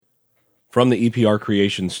From the EPR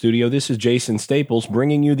Creations studio, this is Jason Staples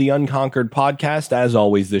bringing you the Unconquered podcast. As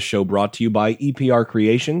always, this show brought to you by EPR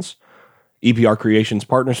Creations. EPR Creations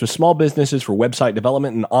partners with small businesses for website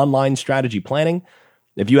development and online strategy planning.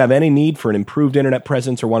 If you have any need for an improved internet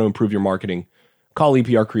presence or want to improve your marketing, call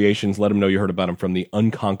EPR Creations. Let them know you heard about them from the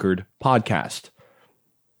Unconquered podcast.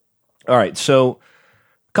 All right, so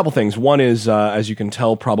a couple things. One is, as you can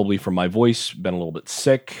tell probably from my voice, been a little bit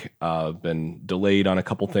sick, been delayed on a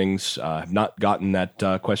couple things. Have not gotten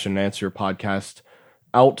that question and answer podcast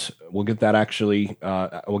out. We'll get that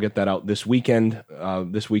out this weekend.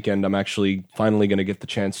 This weekend, I'm actually finally going to get the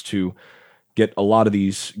chance to get to a lot of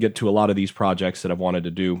these projects that I've wanted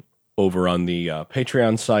to do over on the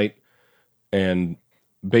Patreon site, and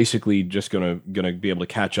basically just gonna be able to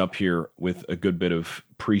catch up here with a good bit of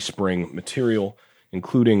pre-spring material,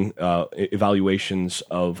 including evaluations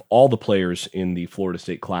of all the players in the Florida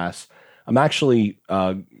State class. I'm actually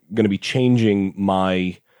going to be changing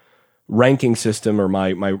my ranking system or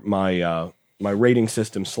my rating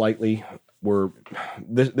system slightly. Where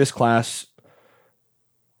this class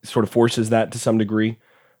sort of forces that to some degree,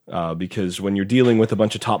 because when you're dealing with a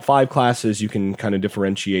bunch of top 5 classes, you can kind of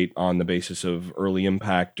differentiate on the basis of early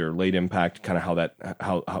impact or late impact, kind of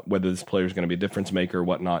how whether this player is going to be a difference maker or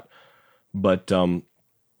whatnot. But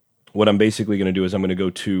what I'm basically going to do is I'm going to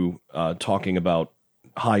go to talking about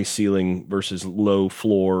high ceiling versus low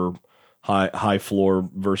floor, high floor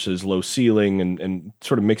versus low ceiling, and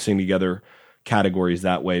sort of mixing together categories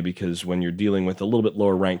that way, because when you're dealing with a little bit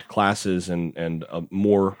lower ranked classes and a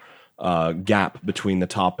more gap between the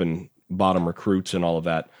top and bottom recruits and all of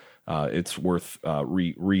that, it's worth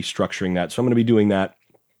restructuring that. So I'm going to be doing that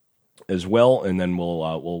as well, and then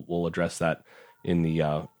we'll address that in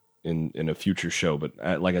the in a future show.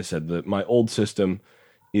 But like I said, my old system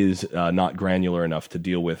is not granular enough to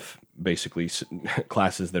deal with basically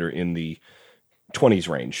classes that are in the 20s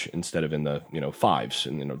range instead of in the 5s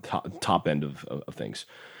and top end of things.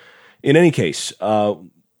 In any case,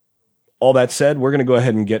 all that said, we're going to go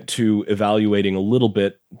ahead and get to evaluating a little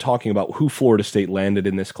bit, talking about who Florida State landed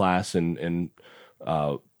in this class and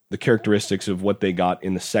the characteristics of what they got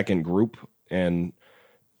in the second group. And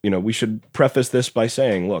we should preface this by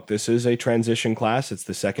saying, look, this is a transition class. It's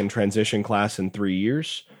the second transition class in 3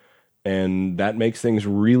 years, and that makes things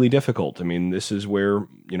really difficult. I mean, this is where,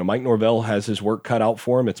 Mike Norvell has his work cut out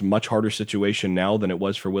for him. It's a much harder situation now than it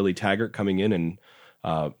was for Willie Taggart coming in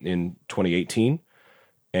 2018.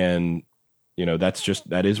 And,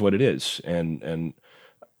 that is what it is. And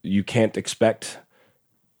you can't expect,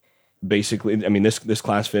 basically, I mean, this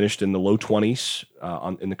class finished in the low 20s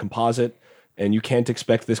in the composite. And you can't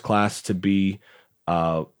expect this class to be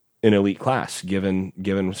an elite class,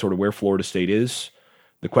 given sort of where Florida State is.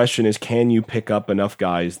 The question is, can you pick up enough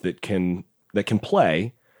guys that can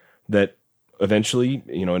play, that eventually,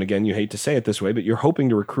 and again, you hate to say it this way, but you're hoping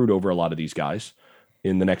to recruit over a lot of these guys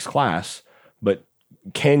in the next class. But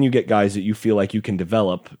can you get guys that you feel like you can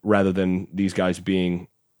develop rather than these guys being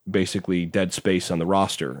basically dead space on the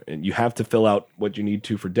roster? And you have to fill out what you need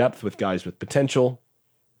to for depth with guys with potential.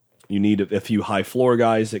 You need a few high floor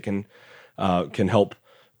guys that can help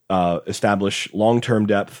establish long-term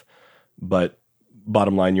depth, but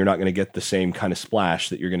bottom line, you're not going to get the same kind of splash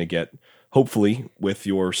that you're going to get, hopefully, with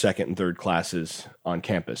your second and third classes on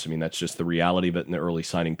campus. I mean, that's just the reality of it in the early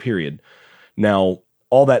signing period. Now,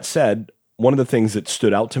 all that said, one of the things that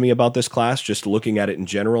stood out to me about this class, just looking at it in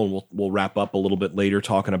general, and we'll wrap up a little bit later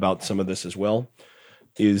talking about some of this as well,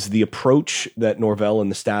 is the approach that Norvell and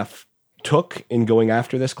the staff took in going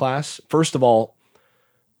after this class. First of all,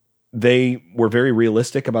 they were very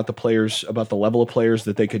realistic about the players, about the level of players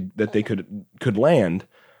that they could land,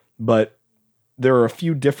 but there are a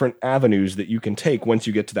few different avenues that you can take once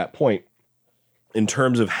you get to that point in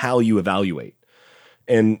terms of how you evaluate.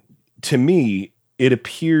 And to me, it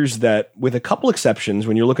appears that, with a couple exceptions,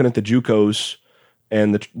 when you're looking at the JUCOs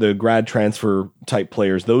and the grad transfer type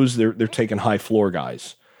players, those they're taking high floor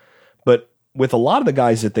guys. But with a lot of the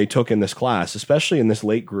guys that they took in this class, especially in this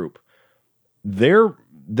late group, they're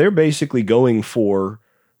basically going for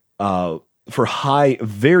high,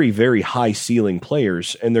 very, very high ceiling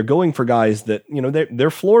players, and they're going for guys that,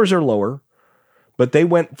 their floors are lower, but they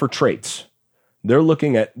went for traits. They're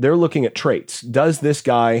looking at traits. Does this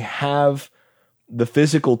guy have the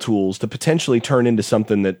physical tools to potentially turn into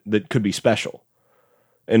something that could be special?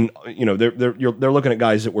 And they're looking at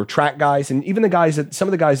guys that were track guys, and even some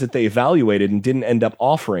of the guys that they evaluated and didn't end up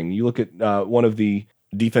offering. You look at one of the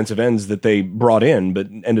defensive ends that they brought in but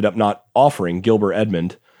ended up not offering, Gilbert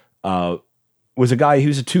Edmond, was a guy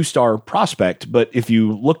who's a 2-star prospect. But if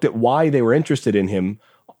you looked at why they were interested in him,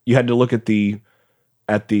 you had to look at the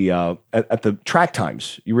at the track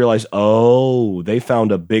times. You realize, oh, they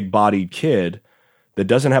found a big-bodied kid that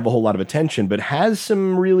doesn't have a whole lot of attention, but has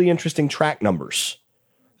some really interesting track numbers.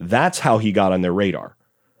 That's how he got on their radar.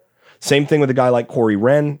 Same thing with a guy like Corey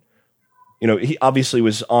Wren. You know, he obviously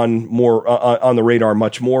was on the radar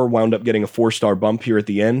much more, wound up getting a 4-star bump here at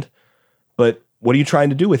the end. But what are you trying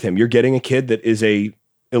to do with him? You're getting a kid that is a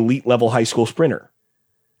elite level high school sprinter.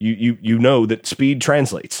 You know that speed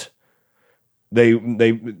translates.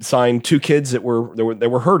 They signed 2 kids that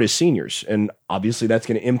were hurt as seniors, and obviously that's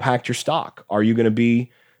going to impact your stock. Are you going to be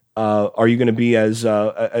as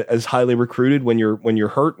highly recruited when you're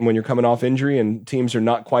hurt and when you're coming off injury and teams are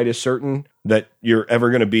not quite as certain that you're ever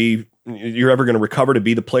going to recover to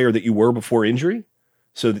be the player that you were before injury?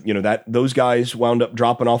 So that those guys wound up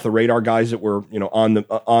dropping off the radar. Guys that were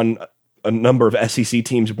on a number of SEC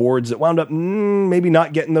teams' boards that wound up maybe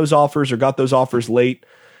not getting those offers or got those offers late,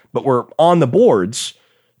 but were on the boards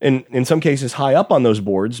and in some cases high up on those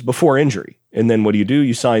boards before injury. And then what do?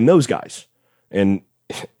 You sign those guys, and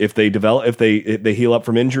if they heal up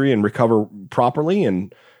from injury and recover properly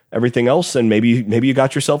and everything else, then maybe you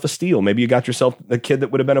got yourself a steal. Maybe you got yourself a kid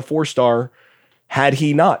that would have been a 4-star had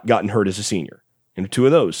he not gotten hurt as a senior. 2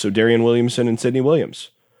 of those. So Darian Williamson and Sidney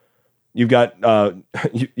Williams. You've got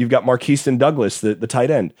Marqueston Douglas, the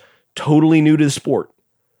tight end, totally new to the sport.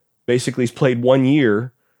 Basically, he's played 1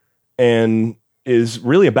 year and is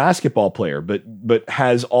really a basketball player, but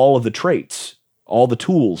has all of the traits, all the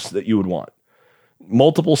tools that you would want.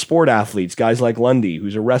 Multiple sport athletes, guys like Lundy,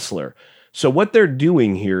 who's a wrestler. So what they're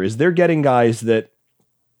doing here is they're getting guys that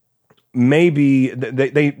maybe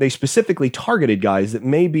they specifically targeted guys that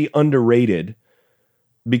may be underrated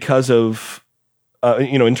because of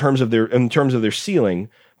in terms of their ceiling,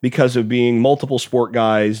 because of being multiple sport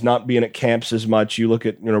guys, not being at camps as much. You look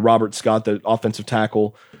at Robert Scott, the offensive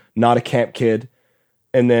tackle, not a camp kid,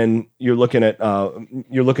 and then you're looking at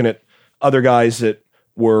other guys that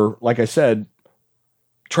were, like I said,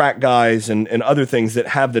 track guys and other things that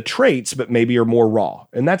have the traits, but maybe are more raw.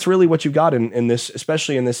 And that's really what you've got in this,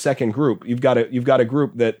 especially in this second group. You've got a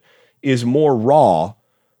group that is more raw,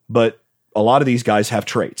 but a lot of these guys have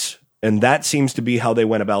traits. And that seems to be how they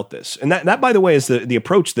went about this. And that by the way, is the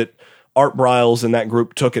approach that Art Briles and that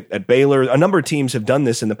group took at Baylor. A number of teams have done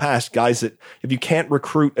this in the past. Guys that, if you can't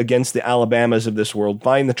recruit against the Alabamas of this world,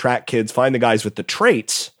 find the track kids, find the guys with the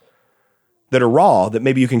traits that are raw that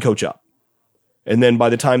maybe you can coach up. And then by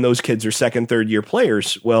the time those kids are second, third year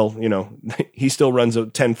players, well, he still runs a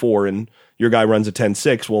 10-4 and your guy runs a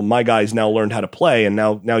 10-6. Well, my guy's now learned how to play, and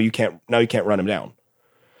now you can't run him down.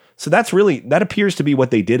 So that appears to be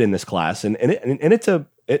what they did in this class, and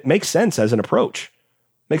it makes sense as an approach.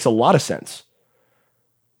 Makes a lot of sense.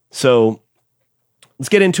 So let's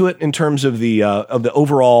get into it in terms of the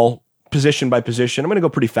overall position by position. I'm going to go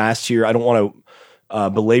pretty fast here. I don't want to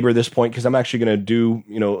belabor this point because I'm actually going to do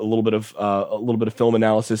a little bit of film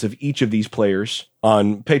analysis of each of these players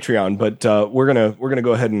on Patreon. But we're gonna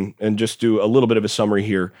go ahead and just do a little bit of a summary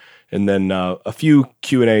here, and then a few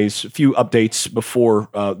Q&As, a few updates before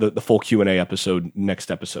the full Q&A episode next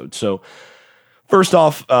episode. So first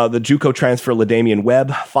off, the JUCO transfer LaDamian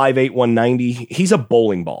Webb, 5'8", 190. He's a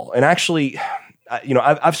bowling ball, and actually,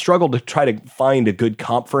 I've struggled to try to find a good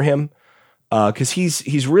comp for him. Because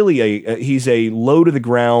he's really he's a low to the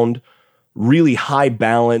ground, really high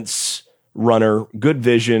balance runner, good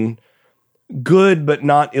vision, good but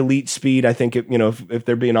not elite speed. I think if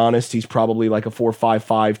they're being honest, he's probably like a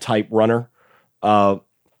 4.55 type runner.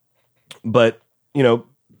 But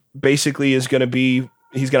basically he's going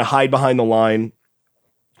to hide behind the line,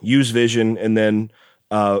 use vision, and then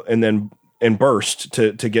burst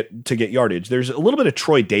to get yardage. There's a little bit of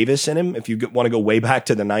Troy Davis in him if you want to go way back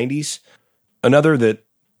to the 90s. Another that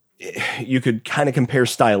you could kind of compare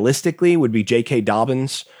stylistically would be J.K.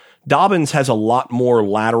 Dobbins. Dobbins has a lot more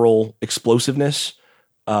lateral explosiveness.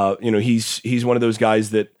 He's one of those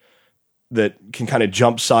guys that can kind of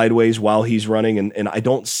jump sideways while he's running, and I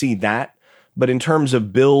don't see that. But in terms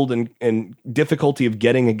of build and difficulty of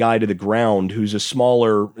getting a guy to the ground who's a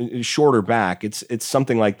smaller, shorter back, it's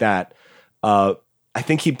something like that. I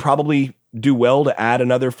think he'd probably do well to add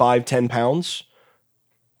another 5-10 pounds.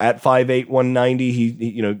 At 5'8", 190,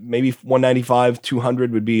 he maybe 195,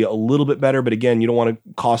 200 would be a little bit better. But again, you don't want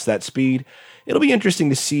to cost that speed. It'll be interesting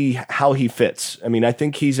to see how he fits. I mean, I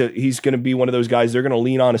think he's going to be one of those guys they're going to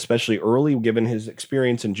lean on, especially early, given his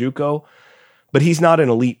experience in JUCO. But he's not an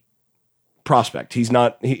elite prospect. He's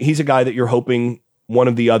not. He's a guy that you're hoping one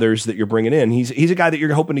of the others that you're bringing in. He's a guy that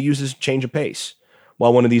you're hoping to use as a change of pace,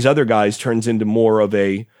 while one of these other guys turns into more of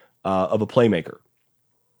a playmaker.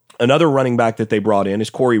 Another running back that they brought in is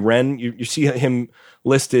Corey Wren. You see him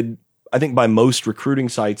listed, I think, by most recruiting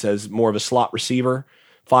sites as more of a slot receiver,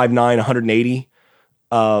 5'9", 180.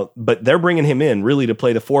 But they're bringing him in really to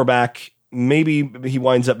play the 4-back. Maybe he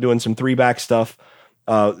winds up doing some 3-back stuff.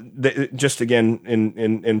 Just again,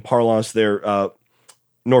 in parlance, their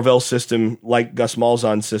Norvell system, like Gus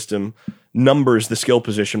Malzahn's system, numbers the skill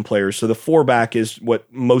position players. So the 4-back is what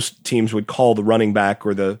most teams would call the running back,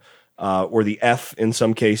 or the F in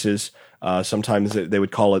some cases. Sometimes they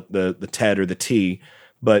would call it the TED or the T,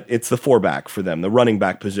 but it's the 4-back for them, the running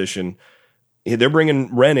back position. They're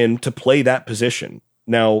bringing Wren in to play that position.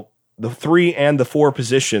 Now, the 3 and the 4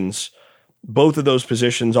 positions, both of those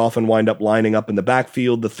positions often wind up lining up in the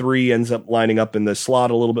backfield. The 3 ends up lining up in the slot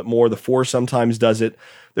a little bit more. The 4 sometimes does it.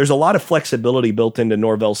 There's a lot of flexibility built into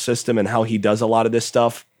Norvell's system and how he does a lot of this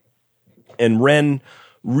stuff. And Wren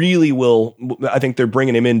really will, I think they're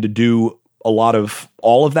bringing him in to do a lot of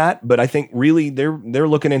all of that, but I think really they're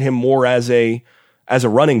looking at him more as a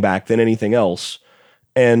running back than anything else.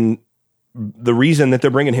 And the reason that they're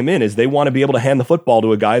bringing him in is they want to be able to hand the football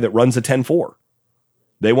to a guy that runs a 10-4.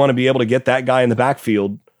 They want to be able to get that guy in the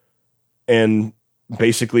backfield and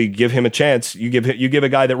basically give him a chance. You give a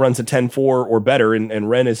guy that runs a 10-4 or better, and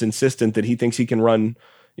Wren is insistent that he thinks he can run,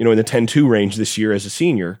 in the 10-2 range this year as a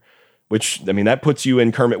senior, which, I mean, that puts you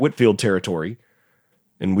in Kermit Whitfield territory.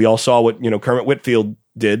 And we all saw what, Kermit Whitfield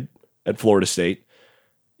did at Florida State.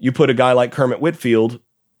 You put a guy like Kermit Whitfield,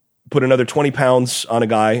 put another 20 pounds on a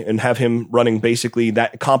guy and have him running basically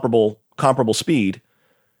that comparable speed.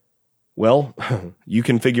 Well, you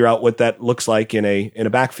can figure out what that looks like in a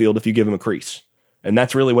backfield if you give him a crease. And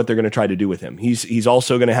that's really what they're going to try to do with him. He's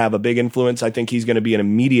also going to have a big influence. I think he's going to be an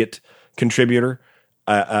immediate contributor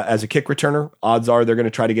as a kick returner. Odds are they're going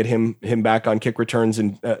to try to get him back on kick returns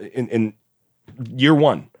in year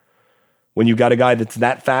one. When you've got a guy that's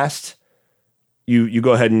that fast, you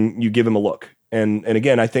go ahead and you give him a look. And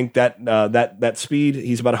again, I think that speed,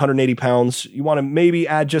 he's about 180 pounds. You want to maybe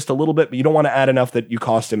add just a little bit, but you don't want to add enough that you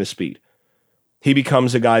cost him his speed. He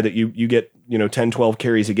becomes a guy that you get 10, 12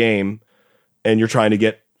 carries a game, and you're trying to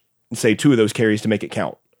get, say, 2 of those carries to make it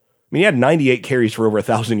count. I mean, he had 98 carries for over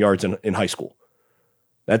 1,000 yards in high school.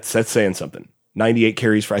 That's saying something. 98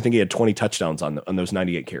 carries for, I think he had 20 touchdowns on those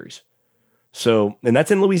 98 carries. So, and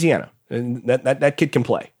that's in Louisiana, and that kid can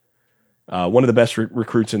play. One of the best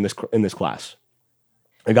recruits in this class.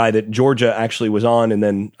 A guy that Georgia actually was on, and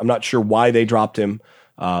then I'm not sure why they dropped him,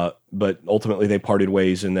 but ultimately they parted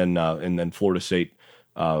ways, and then Florida State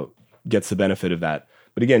gets the benefit of that.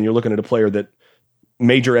 But again, you're looking at a player that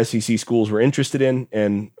major SEC schools were interested in,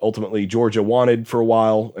 and ultimately Georgia wanted for a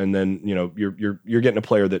while, and then you're getting a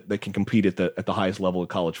player that can compete at the highest level of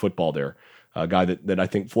college football there. A guy that I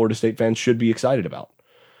think Florida State fans should be excited about.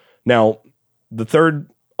 Now, the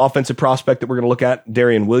third offensive prospect that we're going to look at,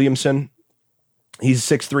 Darian Williamson. He's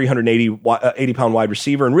 6'3", 180-pound wide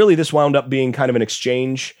receiver, and really this wound up being kind of an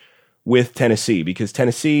exchange with Tennessee, because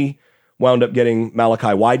Tennessee wound up getting Malachi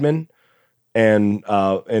Wideman, and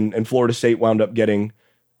Florida State wound up getting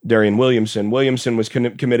Darian Williamson. Williamson was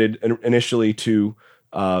committed initially to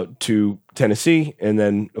Tennessee, and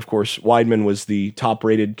then, of course, Wideman was the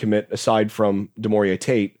top-rated commit aside from DeMaurier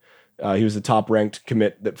Tate. He was the top-ranked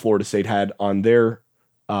commit that Florida State had on their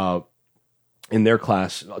in their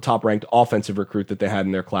class, a top-ranked offensive recruit that they had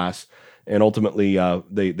in their class, and ultimately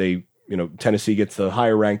they Tennessee gets the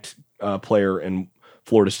higher-ranked player, and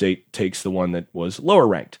Florida State takes the one that was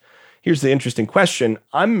lower-ranked. Here's the interesting question.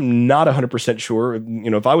 I'm not 100% sure.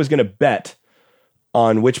 If I was going to bet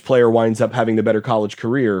on which player winds up having the better college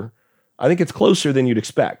career, I think it's closer than you'd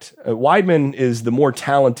expect. Wideman is the more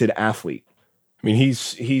talented athlete. I mean,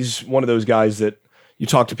 he's one of those guys that you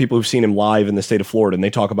talk to people who've seen him live in the state of Florida, and they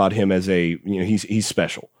talk about him as he's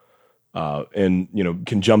special, and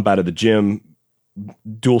can jump out of the gym,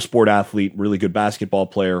 dual sport athlete, really good basketball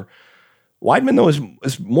player. Wideman though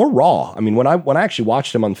is more raw. I mean, when I actually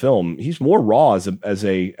watched him on film, he's more raw as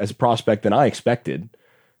a prospect than I expected.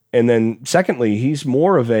 And then secondly, he's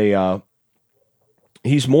more of a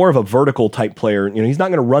vertical type player. He's not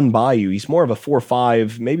going to run by you. He's more of a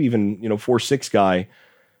 4.5, maybe even 4.6 guy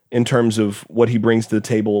in terms of what he brings to the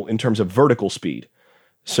table in terms of vertical speed.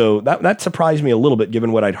 So that surprised me a little bit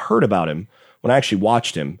given what I'd heard about him when I actually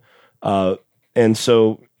watched him.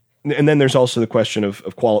 And then there's also the question of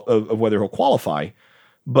whether he'll qualify.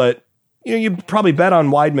 But you probably bet on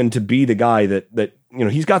Wideman to be the guy that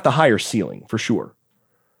he's got the higher ceiling for sure.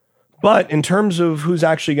 But in terms of who's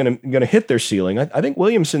actually going to hit their ceiling, I think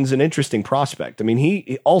Williamson's an interesting prospect. I mean,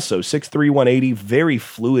 he also 6'3", 180, very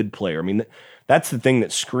fluid player. I mean, that's the thing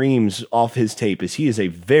that screams off his tape is he is a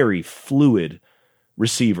very fluid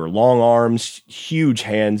receiver. Long arms, huge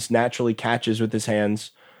hands, naturally catches with his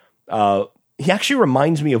hands. He actually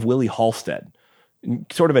reminds me of Willie Halstead,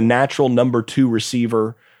 sort of a natural number 2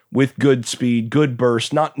 receiver with good speed, good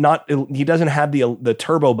burst. He doesn't have the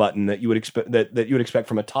turbo button that you would expect that you would expect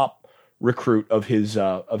from a top recruit of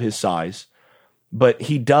his size, but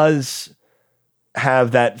he does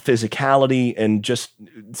have that physicality and just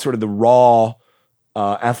sort of the raw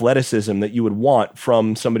athleticism that you would want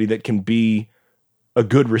from somebody that can be a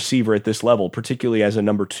good receiver at this level, particularly as a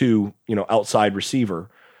number 2, outside receiver.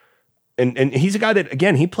 And he's a guy that,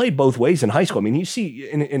 again, he played both ways in high school. I mean, you see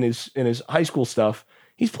in his high school stuff,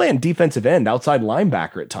 he's playing defensive end, outside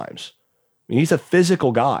linebacker at times. I mean, he's a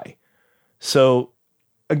physical guy. So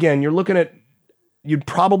again, you're looking at, you'd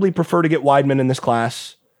probably prefer to get Weidman in this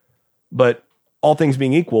class, but all things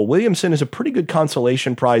being equal, Williamson is a pretty good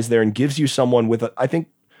consolation prize there and gives you someone with, I think,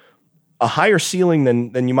 a higher ceiling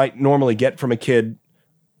than you might normally get from a kid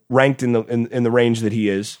ranked in the range that he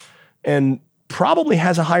is, and probably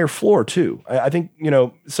has a higher floor too. I think,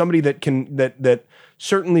 somebody that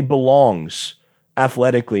certainly belongs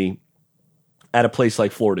athletically at a place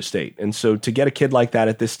like Florida State. And so to get a kid like that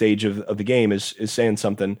at this stage of the game is saying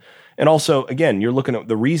something. And also, again, you're looking at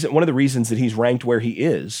one of the reasons that he's ranked where he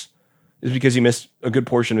is because he missed a good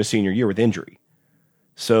portion of his senior year with injury.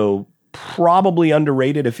 So probably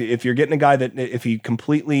underrated. If you're getting a guy that, if he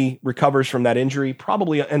completely recovers from that injury,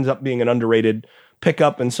 probably ends up being an underrated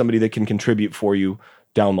pickup and somebody that can contribute for you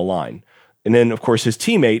down the line. And then, of course, his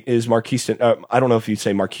teammate is Marqueston. I don't know if you'd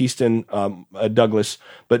say Marqueston Douglas,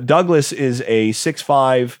 but Douglas is a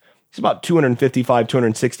 6'5", he's about 255,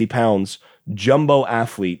 260 pounds, jumbo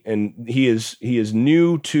athlete. And he is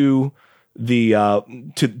new to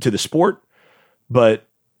the sport, but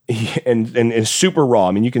and is super raw.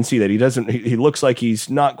 I mean, you can see that he looks like he's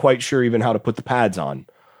not quite sure even how to put the pads on,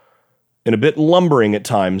 and a bit lumbering at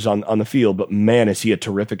times on the field, but man, is he a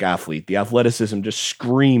terrific athlete. The athleticism just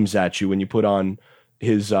screams at you when you put on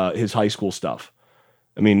his high school stuff.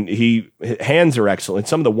 I mean, his hands are excellent.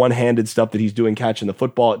 Some of the one-handed stuff that he's doing catching the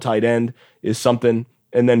football at tight end is something.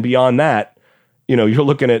 And then beyond that, you're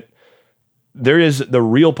looking at, there is the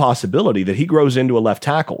real possibility that he grows into a left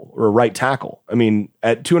tackle or a right tackle. I mean,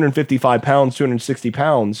 at 255 pounds, 260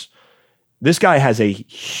 pounds, this guy has a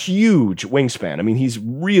huge wingspan. I mean, he's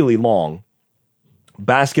really long,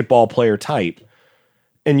 basketball player type.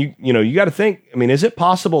 And you got to think, I mean, is it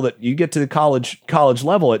possible that you get to the college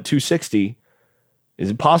level at 260? Is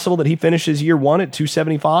it possible that he finishes year 1 at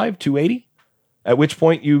 275, 280? At which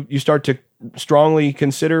point you start to strongly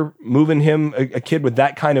consider moving him, a kid with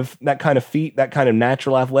that kind of feet, that kind of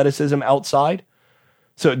natural athleticism outside.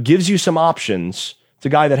 So it gives you some options. It's a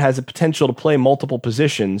guy that has the potential to play multiple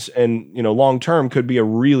positions and, long term could be a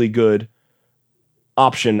really good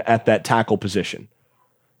option at that tackle position.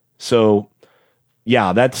 So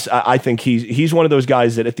yeah, I think he's one of those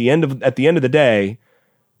guys that at the end of the day,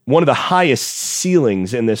 one of the highest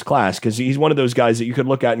ceilings in this class, because he's one of those guys that you could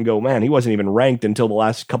look at and go, man, he wasn't even ranked until the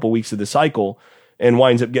last couple weeks of the cycle and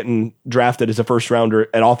winds up getting drafted as a first rounder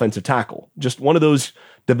at offensive tackle. Just one of those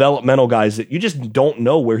developmental guys that you just don't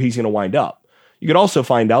know where he's going to wind up. You could also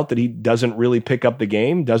find out that he doesn't really pick up the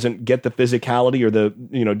game, doesn't get the physicality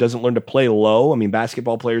or doesn't learn to play low. I mean,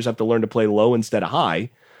 basketball players have to learn to play low instead of high.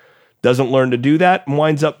 Doesn't learn to do that and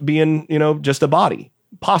winds up being, just a body.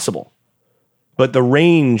 Possible. But the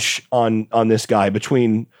range on this guy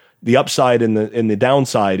between the upside and the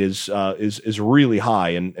downside is really high.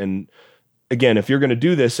 And again, if you're going to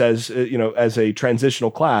do this as a transitional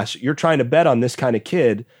class, you're trying to bet on this kind of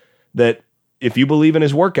kid that, if you believe in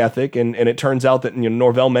his work ethic, and it turns out that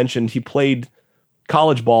Norvell mentioned he played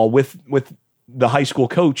college ball with the high school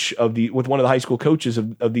coach with one of the high school coaches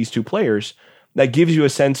of these two players, that gives you a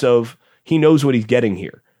sense of he knows what he's getting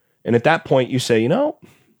here. And at that point, you say,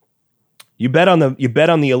 you bet on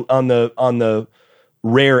the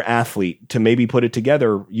rare athlete to maybe put it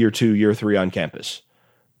together year 2, year 3 on campus.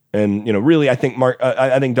 And really, I think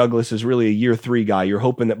I think Douglas is really a year 3 guy. You're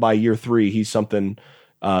hoping that by year 3 he's something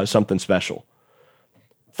special.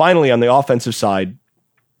 Finally, on the offensive side,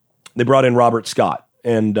 they brought in Robert Scott,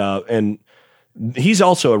 and he's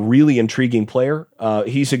also a really intriguing player.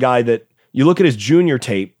 He's a guy that you look at his junior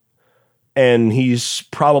tape, and he's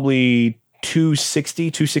probably 260,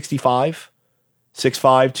 265, 6'5",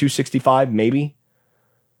 265, maybe.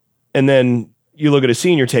 And then you look at his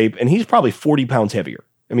senior tape, and he's probably 40 pounds heavier.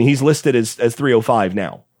 I mean, he's listed as 305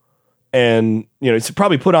 now. And, it's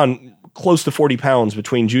probably put on close to 40 pounds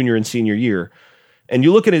between junior and senior year. And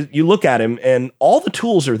you look at him, and all the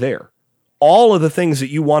tools are there. All of the things that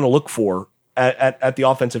you want to look for at the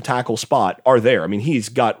offensive tackle spot are there. I mean, he's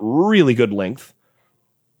got really good length,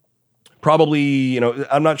 Probably,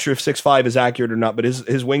 I'm not sure if 6'5" is accurate or not, but his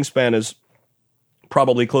wingspan is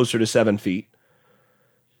probably closer to 7 feet.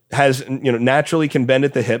 Has, naturally can bend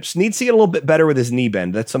at the hips. Needs to get a little bit better with his knee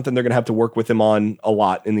bend. That's something they're going to have to work with him on a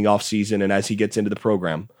lot in the offseason and as he gets into the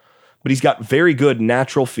program. But he's got very good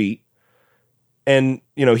natural feet. And,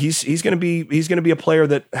 he's going to be a player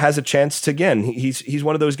that has a chance to, again, he's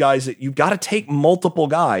one of those guys that you've got to take multiple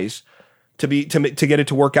guys to get it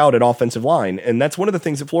to work out at offensive line. And that's one of the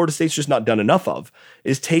things that Florida State's just not done enough of,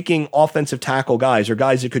 is taking offensive tackle guys or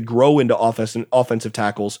guys that could grow into offensive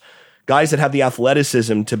tackles, guys that have the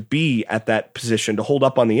athleticism to be at that position, to hold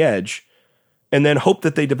up on the edge, and then hope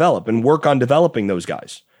that they develop and work on developing those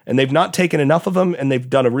guys. And they've not taken enough of them, and they've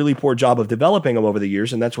done a really poor job of developing them over the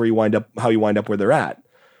years, and that's where you wind up where they're at.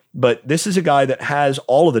 But this is a guy that has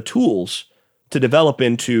all of the tools to develop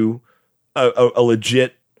into a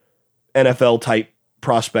legit NFL-type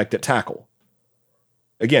prospect at tackle.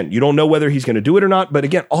 Again, you don't know whether he's going to do it or not, but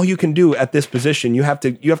again, all you can do at this position, you have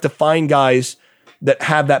to find guys that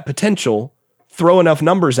have that potential, throw enough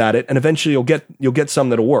numbers at it, and eventually you'll get some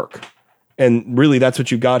that'll work. And really, that's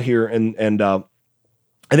what you got here. And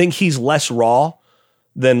I think he's less raw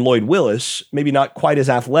than Lloyd Willis, maybe not quite as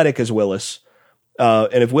athletic as Willis.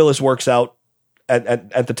 And if Willis works out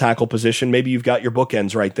at the tackle position, maybe you've got your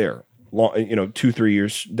bookends right there, 2-3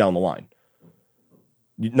 years down the line.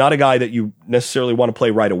 Not a guy that you necessarily want to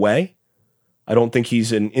play right away. I don't think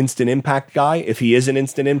he's an instant impact guy. If he is an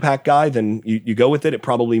instant impact guy, then you go with it. It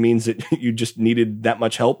probably means that you just needed that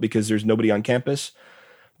much help because there's nobody on campus.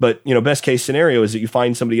 But, best case scenario is that you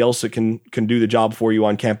find somebody else that can do the job for you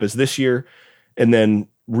on campus this year, and then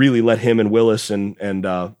really let him and Willis and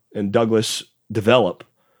Douglas develop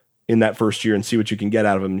in that first year and see what you can get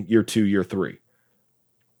out of him year 2, year 3.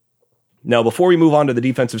 Now, before we move on to the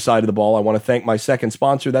defensive side of the ball, I want to thank my second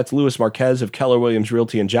sponsor. That's Louis Marquez of Keller Williams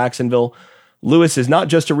Realty in Jacksonville. Louis is not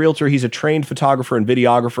just a realtor, he's a trained photographer and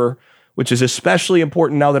videographer, which is especially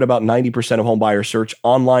important now that about 90% of home buyers search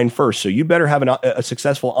online first. So you better have a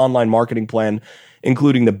successful online marketing plan,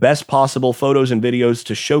 including the best possible photos and videos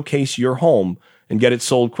to showcase your home and get it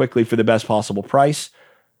sold quickly for the best possible price.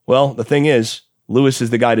 Well, the thing is, Louis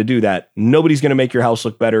is the guy to do that. Nobody's going to make your house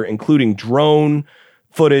look better, including drone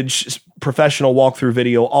footage, professional walkthrough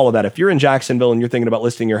video, all of that. If you're in Jacksonville and you're thinking about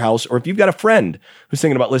listing your house, or if you've got a friend who's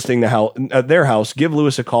thinking about listing their house, give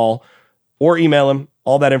Louis a call or email him.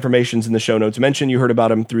 All that information's in the show notes. Mention you heard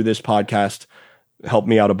about him through this podcast. Help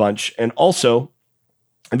me out a bunch. And also,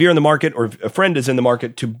 if you're in the market or if a friend is in the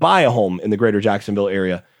market to buy a home in the greater Jacksonville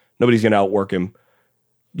area, nobody's going to outwork him.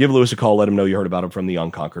 Give Louis a call. Let him know you heard about him from the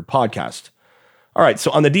Unconquered podcast. All right,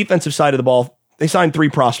 so on the defensive side of the ball, they signed 3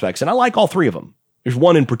 prospects, and I like all 3 of them. There's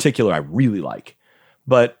one in particular I really like,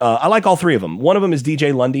 but I like all 3 of them. One of them is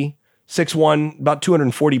DJ Lundy, 6'1", about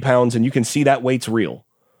 240 pounds, and you can see that weight's real.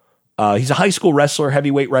 He's a high school wrestler,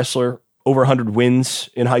 heavyweight wrestler, over 100 wins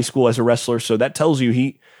in high school as a wrestler, so that tells you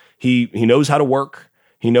he knows how to work.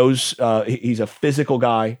 He knows he's a physical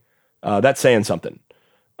guy. That's saying something.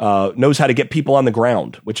 Knows how to get people on the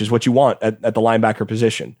ground, which is what you want at the linebacker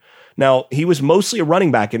position. Now, he was mostly a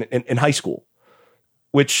running back in high school,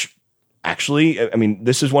 which actually, I mean,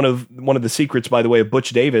 this is one of the secrets, by the way, of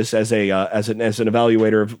Butch Davis as an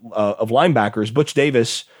evaluator of linebackers. Butch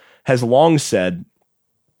Davis has long said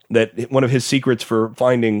that one of his secrets for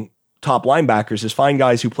finding top linebackers is find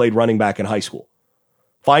guys who played running back in high school.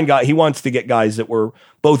 He wants to get guys that were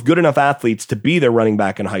both good enough athletes to be their running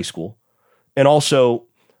back in high school, and also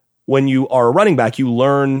when you are a running back, you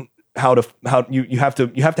learn how you have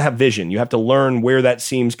to have vision. You have to learn where that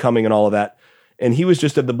seam's coming and all of that. And he was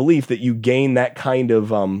just of the belief that you gain that kind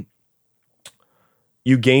of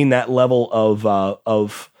level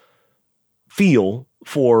of feel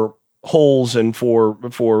for holes and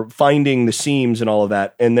for finding the seams and all of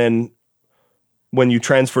that. And then when you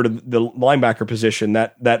transfer to the linebacker position,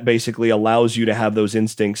 that basically allows you to have those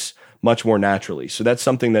instincts much more naturally. So that's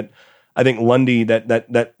something that I think Lundy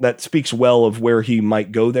that speaks well of where he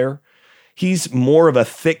might go there. He's more of a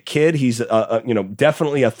thick kid. He's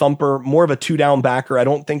definitely a thumper, more of a 2-down backer. I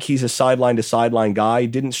don't think he's a sideline to sideline guy.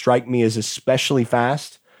 Didn't strike me as especially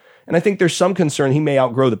fast. And I think there's some concern he may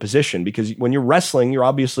outgrow the position, because when you're wrestling, you're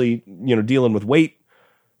obviously, dealing with weight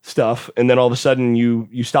stuff. And then all of a sudden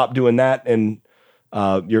you stop doing that. And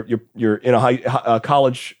you're in a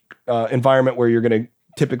college environment where you're going to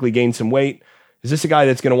typically gain some weight. Is this a guy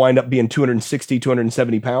that's going to wind up being 260,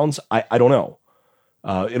 270 pounds? I don't know.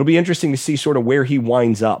 It'll be interesting to see sort of where he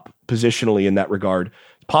winds up positionally in that regard.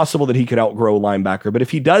 It's possible that he could outgrow linebacker, but if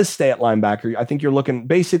he does stay at linebacker, I think you're looking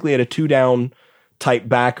basically at a 2-down type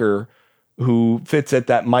backer who fits at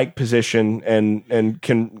that Mike position and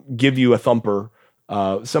can give you a thumper.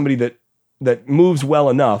 Somebody that moves well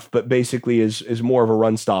enough, but basically is more of a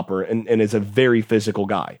run stopper and is a very physical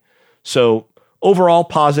guy. So overall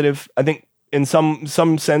positive. I think in some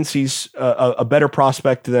sense he's a better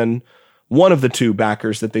prospect than one of the two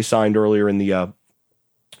backers that they signed earlier in the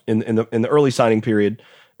early signing period.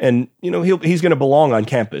 And he's going to belong on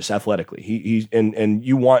campus athletically. He's and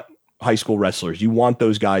you want high school wrestlers. You want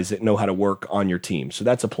those guys that know how to work on your team. So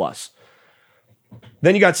that's a plus.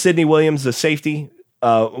 Then you got Sidney Williams, the safety.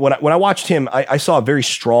 When I watched him, I saw a very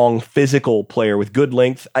strong physical player with good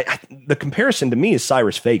length. The comparison to me is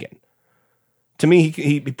Cyrus Fagan. To me,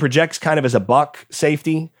 he projects kind of as a buck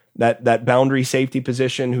safety, that boundary safety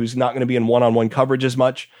position, who's not going to be in one-on-one coverage as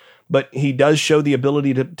much, but he does show the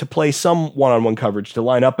ability to play some one-on-one coverage, to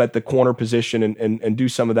line up at the corner position and do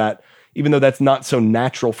some of that, even though that's not so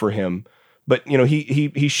natural for him. But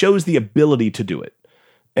he shows the ability to do it.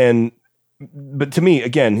 But to me,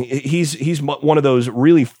 again, he's one of those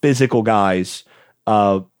really physical guys.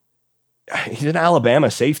 He's an Alabama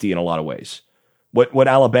safety in a lot of ways. What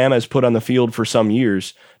Alabama has put on the field for some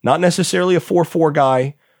years, not necessarily a 4-4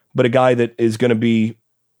 guy, but a guy that is going to be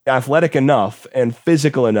athletic enough and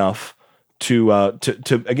physical enough to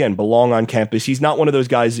again belong on campus. He's not one of those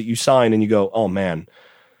guys that you sign and you go, oh man,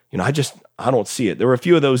 I don't see it. There were a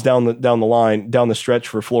few of those down the stretch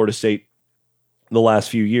for Florida State the last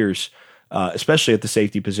few years. Especially at the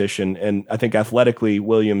safety position. And I think athletically,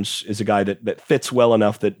 Williams is a guy that fits well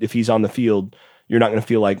enough that if he's on the field, you're not going to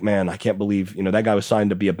feel like, man, I can't believe, that guy was signed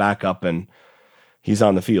to be a backup and he's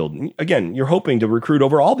on the field. Again, you're hoping to recruit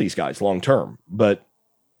over all these guys long-term, but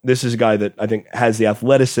this is a guy that I think has the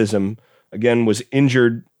athleticism, again, was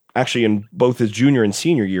injured actually in both his junior and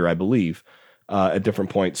senior year, I believe, at different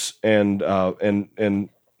points, and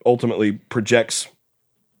ultimately projects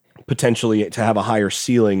potentially to have a higher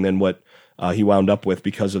ceiling than what he wound up with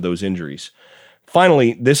because of those injuries.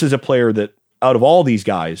 Finally, this is a player that out of all these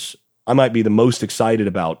guys, I might be the most excited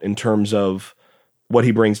about in terms of what he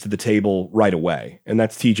brings to the table right away, and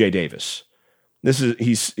that's TJ Davis.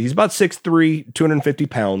 He's about 6'3", 250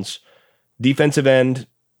 pounds, defensive end,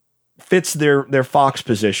 fits their Fox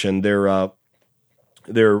position, their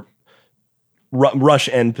rush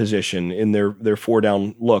end position in their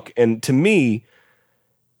 4-down look. And to me,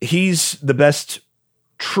 he's the best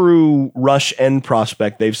true rush end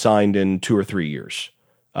prospect they've signed in 2 or 3 years.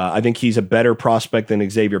 I think he's a better prospect than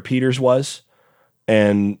Xavier Peters was,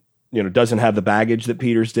 and doesn't have the baggage that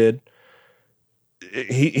Peters did.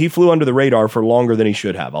 He flew under the radar for longer than he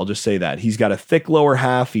should have. I'll just say that. He's got a thick lower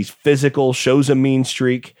half. He's physical, shows a mean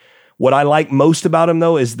streak. What I like most about him,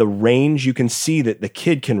 though, is the range. You can see that the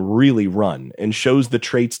kid can really run and shows the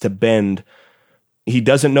traits to bend. He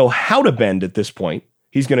doesn't know how to bend at this point.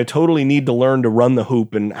 He's going to totally need to learn to run the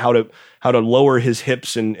hoop and how to lower his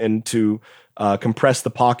hips and to compress the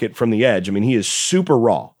pocket from the edge. I mean, he is super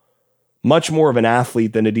raw, much more of an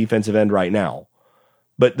athlete than a defensive end right now.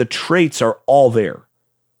 But the traits are all there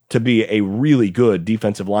to be a really good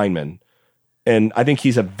defensive lineman. And I think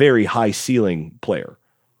he's a very high ceiling player.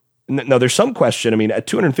 Now, there's some question. I mean, at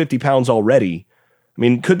 250 pounds already,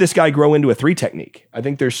 could this guy grow into a 3 technique? I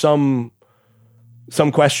think there's some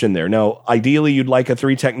question there. Now, ideally, you'd like a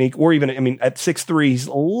 3 technique, or even, at 6'3", he's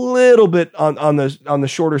a little bit on the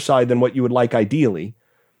shorter side than what you would like ideally.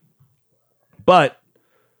 But,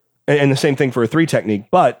 and the same thing for a 3 technique,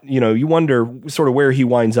 but, you wonder sort of where he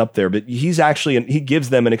winds up there. But he gives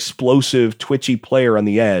them an explosive, twitchy player on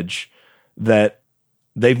the edge that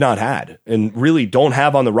they've not had and really don't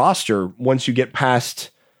have on the roster once you get past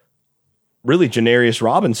really Janarius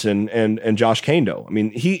Robinson and Josh Kando.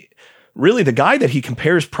 Really, the guy that he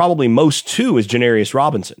compares probably most to is Janarius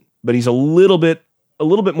Robinson, but he's a little bit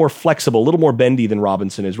more flexible, a little more bendy than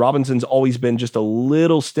Robinson is. Robinson's always been just a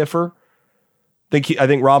little stiffer. I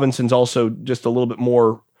think Robinson's also just a little bit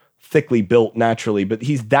more thickly built naturally, but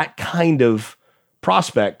he's that kind of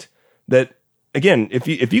prospect that, again, if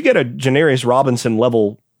you get a Janarius Robinson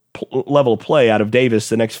level play out of Davis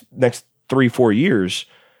the next 3-4 years,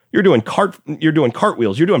 you're doing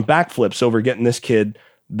cartwheels, you're doing backflips over getting this kid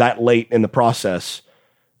that late in the process.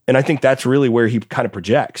 And I think that's really where he kind of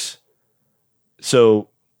projects. So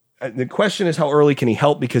the question is, how early can he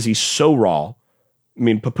help? Because he's so raw.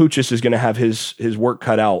 Papuchis is going to have his work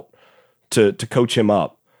cut out to coach him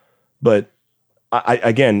up. But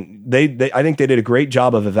I think they did a great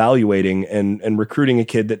job of evaluating and recruiting a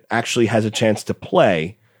kid that actually has a chance to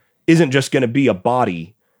play, isn't just going to be a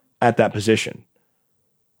body at that position,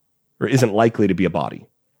 or isn't likely to be a body.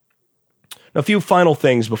 A few final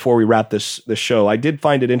things before we wrap this show. I did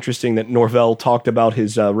find it interesting that Norvell talked about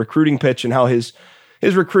his recruiting pitch and how his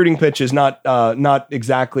recruiting pitch is not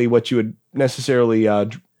exactly what you would necessarily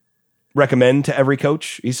recommend to every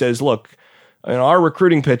coach. He says, look, our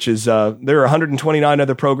recruiting pitch is there are 129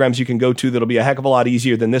 other programs you can go to that'll be a heck of a lot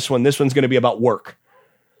easier than this one. This one's going to be about work.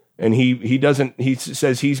 And he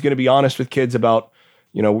says he's going to be honest with kids about,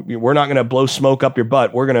 we're not going to blow smoke up your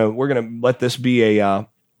butt. We're going to let this be this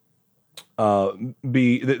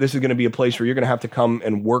is going to be a place where you're going to have to come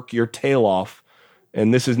and work your tail off.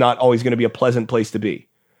 And this is not always going to be a pleasant place to be.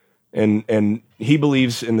 And he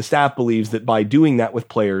believes, and the staff believes, that by doing that with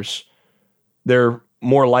players, they're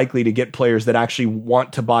more likely to get players that actually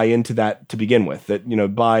want to buy into that to begin with.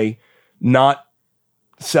 That, by not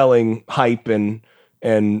selling hype and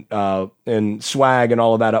swag and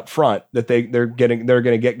all of that up front, that they're going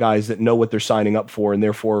to get guys that know what they're signing up for, and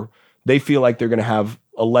therefore they feel like they're going to have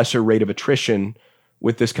a lesser rate of attrition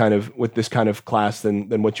with this kind of class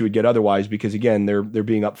than what you would get otherwise, because again, they're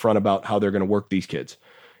being upfront about how they're going to work these kids.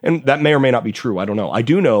 And that may or may not be true. I don't know. I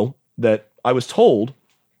do know that I was told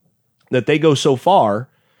that they go so far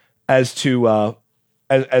as to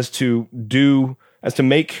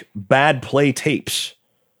make bad play tapes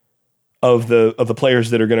of the players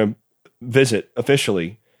that are going to visit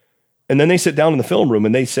officially, and then they sit down in the film room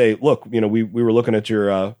and they say, "Look, we were looking at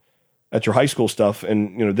your high school stuff,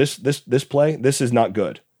 and this play, this is not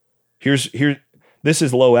good. This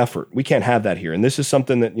is low effort. We can't have that here, and this is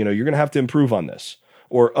something that you're going to have to improve on this."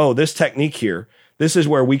 Or, "Oh, this technique here, this is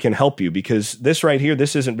where we can help you, because this right here,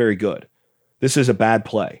 this isn't very good. This is a bad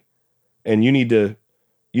play, and you need to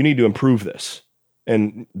improve this.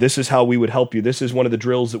 And this is how we would help you. This is one of the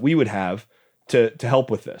drills that we would have to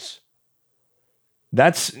help with this."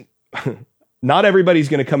 That's not everybody's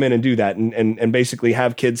going to come in and do that and basically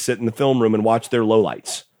have kids sit in the film room and watch their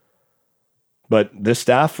lowlights. But this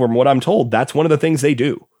staff, from what I'm told, that's one of the things they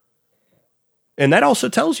do. And that also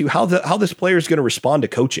tells you how this player is going to respond to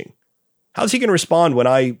coaching. How's he going to respond when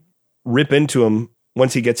I rip into him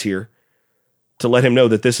once he gets here to let him know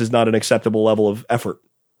that this is not an acceptable level of effort,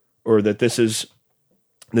 or that this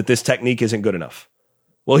technique isn't good enough?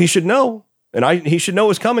 Well, he should know, and he should know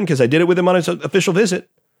it's coming, because I did it with him on his official visit.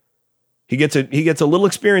 He gets a little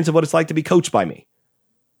experience of what it's like to be coached by me,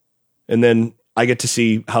 and then I get to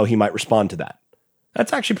see how he might respond to that.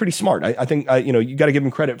 That's actually pretty smart. I think you got to give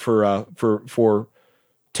him credit for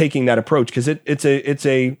taking that approach, because it's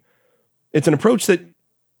an approach that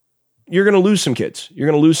you're going to lose some kids. You're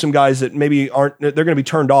going to lose some guys that maybe aren't. They're going to be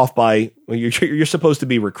turned off by, you're supposed to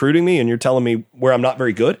be recruiting me and you're telling me where I'm not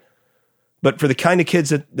very good. But for the kind of kids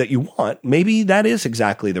that you want, maybe that is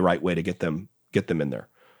exactly the right way to get them in there.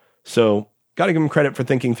 So got to give him credit for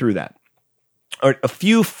thinking through that. All right, a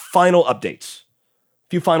few final updates.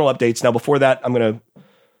 Now, before that, I'm going to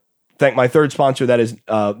thank my third sponsor. That is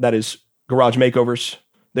Garage Makeovers.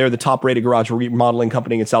 They're the top-rated garage remodeling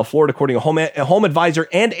company in South Florida, according to Home Advisor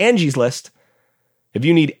and Angie's List. If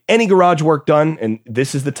you need any garage work done, and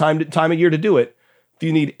this is the time of year to do it, if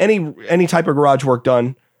you need any type of garage work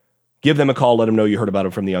done, give them a call. Let them know you heard about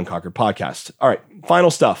it from the Unconquered podcast. All right,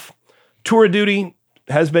 final stuff. Tour of Duty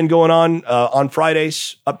has been going on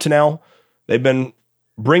Fridays up to now. They've been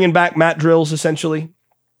bringing back mat drills, essentially,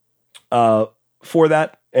 for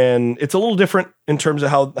that. And it's a little different in terms of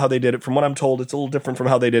how they did it. From what I'm told, it's a little different from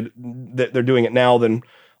how they're doing it now than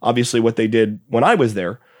obviously what they did when I was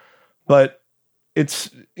there. But it's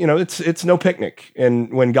no picnic.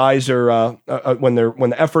 And when guys are when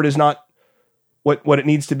the effort is not what it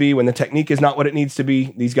needs to be, when the technique is not what it needs to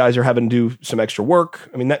be, these guys are having to do some extra work.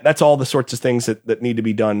 I mean, that's all the sorts of things that need to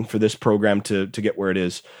be done for this program to get where it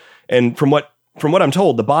is. And from what I'm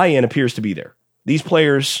told, the buy-in appears to be there. These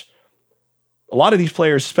players. A lot of these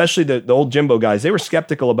players, especially the old Jimbo guys, they were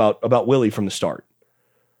skeptical about Willie from the start.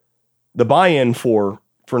 The buy-in for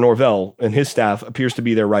Norvell and his staff appears to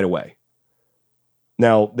be there right away.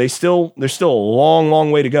 Now, there's still a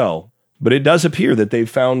long way to go, but it does appear that they've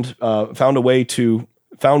found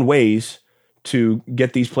ways to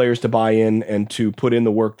get these players to buy in and to put in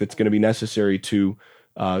the work that's going to be necessary to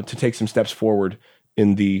take some steps forward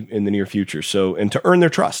in the near future. So, and to earn their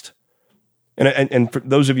trust. And for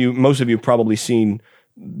those of you, most of you have probably seen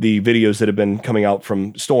the videos that have been coming out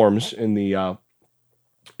from Storms in the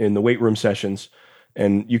weight room sessions,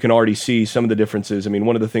 and you can already see some of the differences. I mean,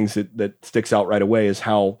 one of the things that sticks out right away is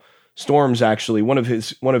how Storms actually one of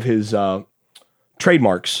his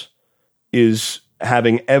trademarks is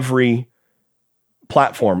having every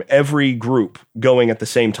platform, every group going at the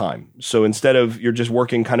same time. So instead of you're just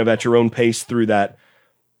working kind of at your own pace through that,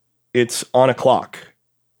 it's on a clock.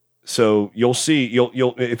 So you'll see,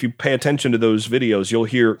 you'll if you pay attention to those videos, you'll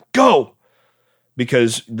hear go,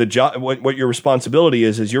 because the job, what your responsibility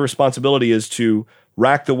is your responsibility is to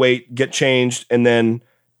rack the weight, get changed, and then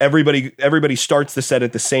everybody starts the set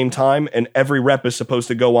at the same time, and every rep is supposed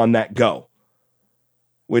to go on that go,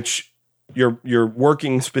 which you're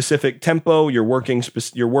working specific tempo, you're working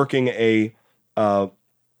a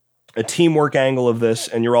teamwork angle of this,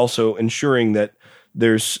 and you're also ensuring that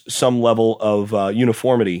there's some level of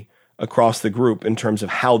uniformity across the group in terms of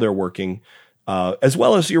how they're working, as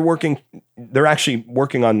well as they're actually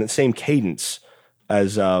working on the same cadence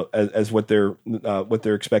as what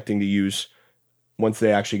they're expecting to use once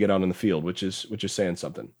they actually get out on the field, which is saying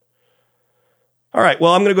something. All right,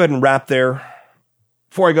 well, I'm going to go ahead and wrap there.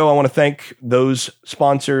 Before I go, I want to thank those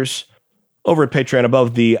sponsors over at Patreon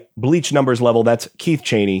above the bleach numbers level. That's Keith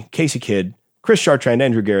Cheney, Casey Kidd, Chris Chartrand,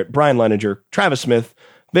 Andrew Garrett, Brian Leninger, Travis Smith,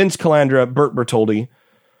 Vince Calandra, Bert Bertoldi.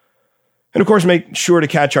 And of course, make sure to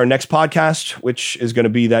catch our next podcast, which is going to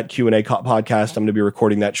be that Q&A podcast. I'm going to be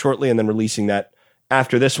recording that shortly and then releasing that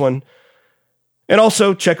after this one. And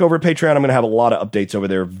also check over at Patreon. I'm going to have a lot of updates over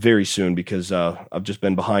there very soon because I've just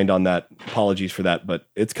been behind on that. Apologies for that, but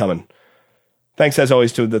it's coming. Thanks as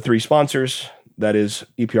always to the three sponsors. That is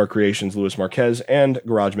EPR Creations, Louis Marquez, and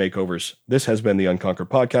Garage Makeovers. This has been the Unconquered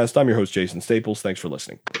Podcast. I'm your host, Jason Staples. Thanks for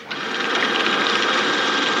listening.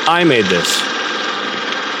 I made this.